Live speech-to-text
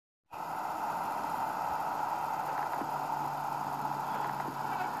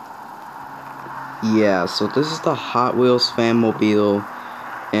Yeah, so this is the Hot Wheels Fanmobile,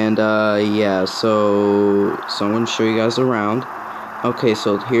 and yeah, so I'm gonna show you guys around. Okay,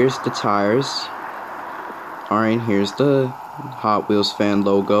 so here's the tires. Alright, here's the Hot Wheels fan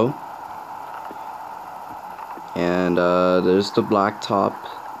logo, and there's the black top,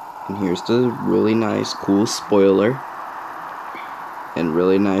 and here's the really nice cool spoiler, and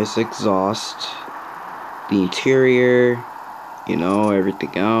really nice exhaust, the interior, you know,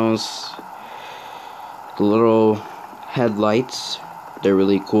 everything else. The little headlights, they're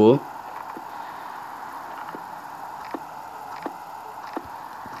really cool.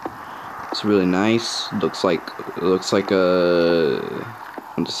 It's really nice. Looks like a,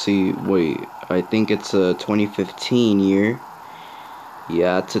 let's see, wait, I think it's a 2015 year.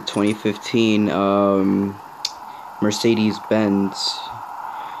 Yeah, it's a 2015 Mercedes-Benz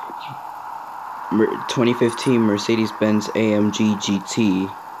 2015 Mercedes-Benz AMG GT.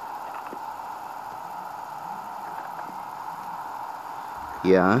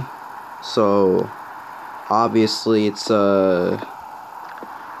 Yeah, so obviously it's yeah,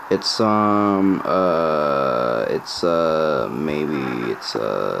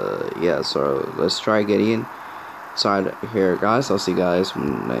 so let's try getting inside here, guys. I'll see you guys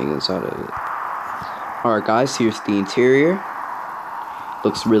when I get inside of it. Alright guys, here's the interior.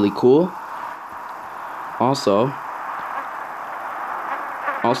 Looks really cool. Also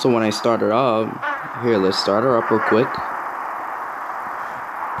when I start her up, here, let's start her up real quick.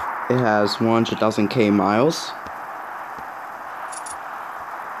 It has 100,000 miles.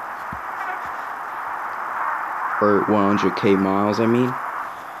 Or 100K miles, I mean.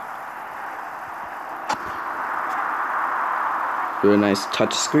 Really nice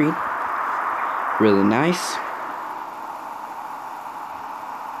touchscreen. Really nice.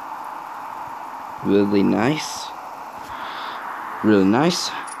 Really nice. Really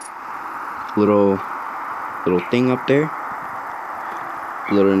nice. Little thing up there.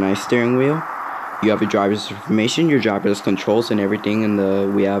 Little nice steering wheel. You have your driver's information, your driver's controls and everything,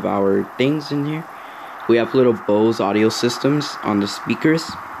 and we have our things in here. We have little Bose audio systems on the speakers.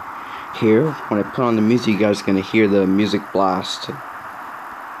 Here, when I put on the music, you guys are gonna hear the music blast.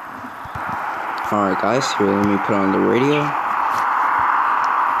 Alright guys, here, let me put on the radio.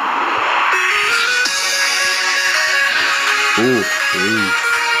 Ooh.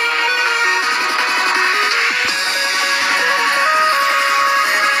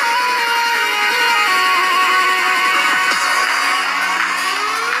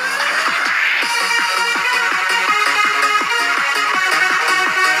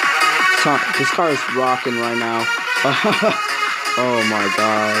 This car is rocking right now. Oh my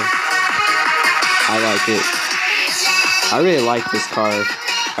god. I like it. I really like this car.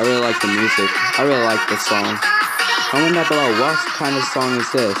 I really like the music. I really like this song. Comment down below, what kind of song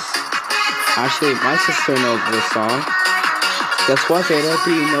is this? Actually, my sister knows this song. Guess what, Zeta?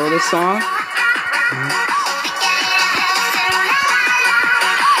 Do you know this song?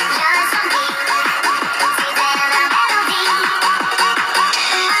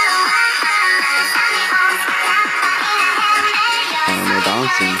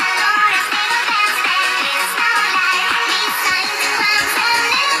 Bouncing.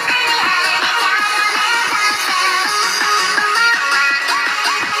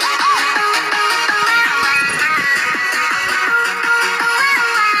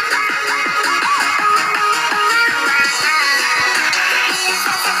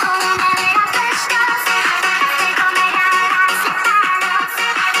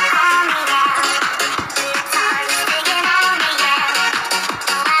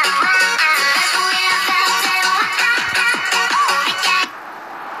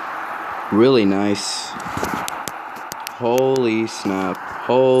 Really nice. Holy snap.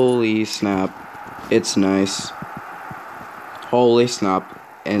 Holy snap. It's nice. Holy snap.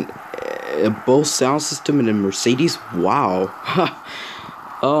 And both sound system and the Mercedes. Wow.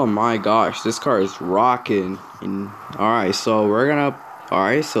 Oh my gosh. This car is rocking. Alright, so we're gonna.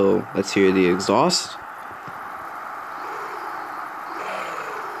 Alright, so let's hear the exhaust.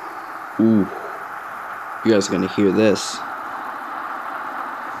 Ooh. You guys are gonna hear this.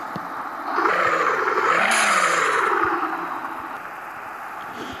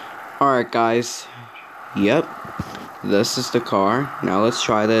 Alright guys, yep, this is the car. Now let's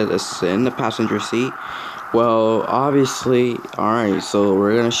try this in the passenger seat. Well, obviously, alright, so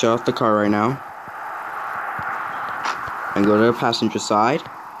we're gonna shut off the car right now. And go to the passenger side.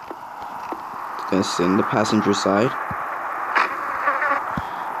 Gonna sit in the passenger side.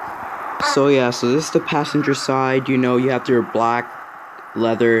 So yeah, so this is the passenger side. You know, you have your black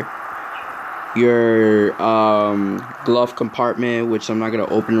leather, your glove compartment, which I'm not gonna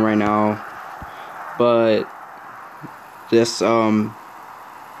open right now. But this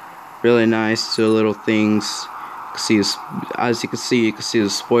really nice. The little things. You can see, as you can see the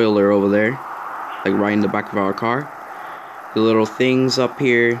spoiler over there, like right in the back of our car. The little things up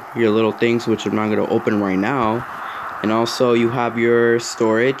here, your little things, which I'm not gonna open right now. And also you have your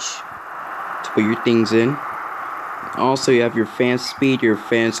storage to put your things in. Also you have your fan speed, your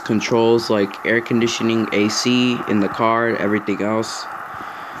fans controls like air conditioning, AC in the car, everything else.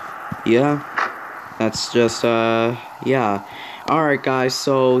 Yeah, that's just yeah. Alright guys,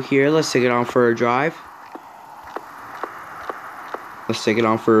 so here, let's take it on for a drive. Let's take it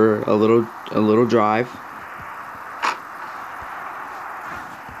on for a little drive.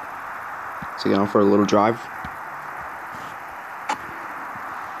 Let's take it on for a little drive.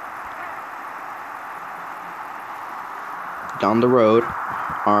 Down the road.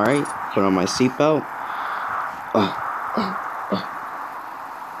 Alright, put on my seatbelt.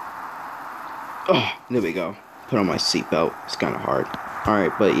 There we go. Put on my seatbelt. It's kind of hard.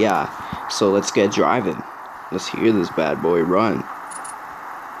 Alright, but yeah. So let's get driving. Let's hear this bad boy run.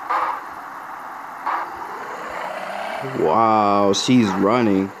 Wow, she's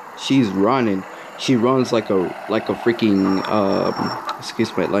running. She's running. She runs like a freaking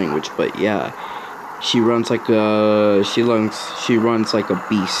excuse my language, but yeah. She runs like a she runs like a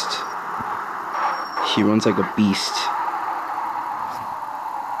beast. She runs like a beast.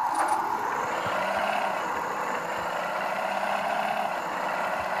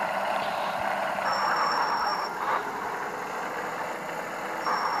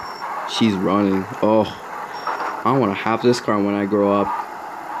 She's running. Oh, I want to have this car when I grow up.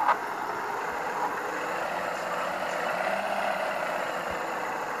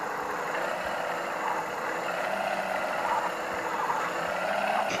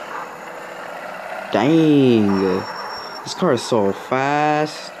 Dang, this car is so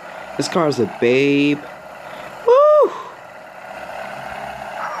fast. This car is a babe. Woo!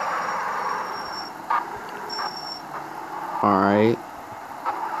 Alright.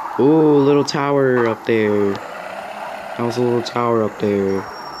 Ooh, little tower up there. That was a little tower up there.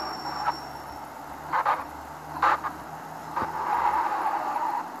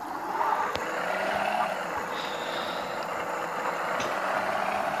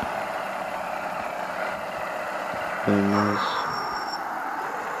 Very nice.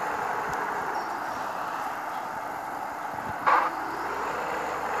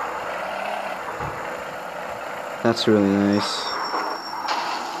 That's really nice.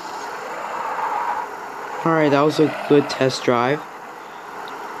 Alright, that was a good test drive.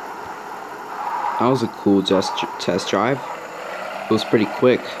 That was a cool test drive. It was pretty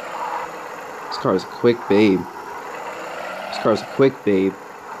quick. This car is a quick babe. This car is a quick babe.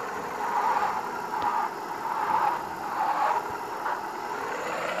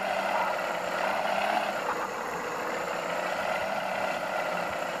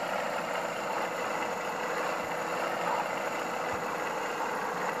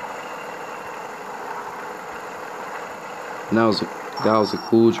 And that was a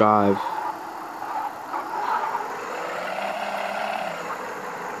cool drive.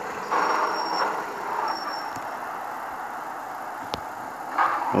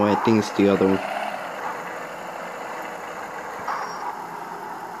 Oh, I think it's the other one.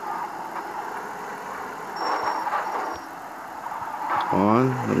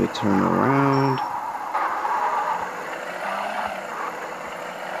 On, let me turn around.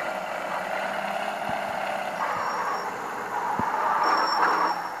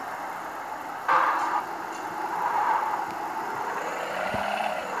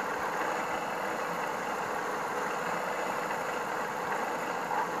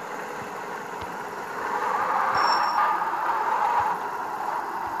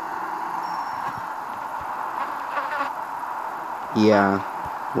 Yeah,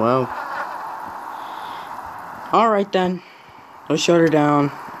 well, alright then, let's shut her down.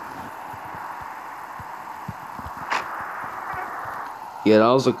 Yeah, that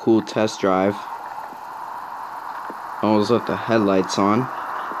was a cool test drive. I always left the headlights on.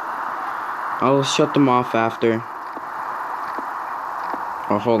 I'll shut them off after.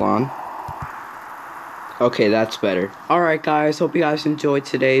 Oh, hold on. Okay, that's better. Alright guys, hope you guys enjoyed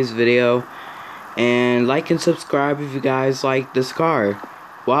today's video. And like and subscribe if you guys like this car.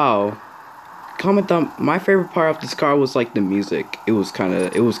 Wow. Comment down. My favorite part of this car was like the music. It was kind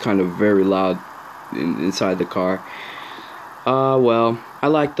of very loud inside the car. Well, I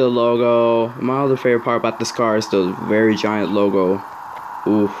like the logo. My other favorite part about this car is the very giant logo.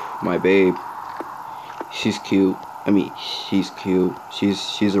 Oof, my babe. She's cute. I mean, she's cute.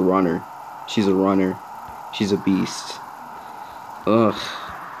 She's a runner. She's a runner. She's a beast. Ugh.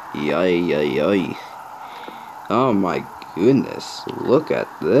 Yay, yay, yay. Oh my goodness, look at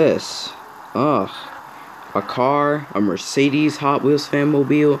this. Ugh. A car, a Mercedes Hot Wheels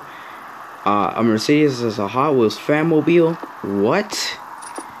fanmobile. A Mercedes is a Hot Wheels fanmobile? What?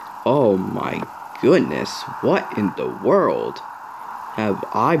 Oh my goodness, what in the world have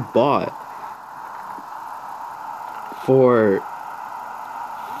I bought for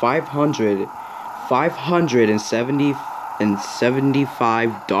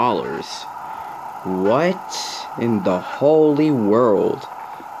 $575? What in the holy world?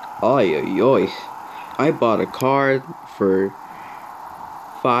 Oy oy oy. I bought a car for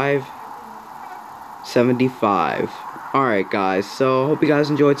 $575. Alright guys, so hope you guys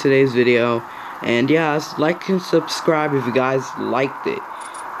enjoyed today's video. And yeah, like and subscribe if you guys liked it.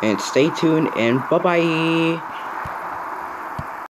 And stay tuned and bye bye.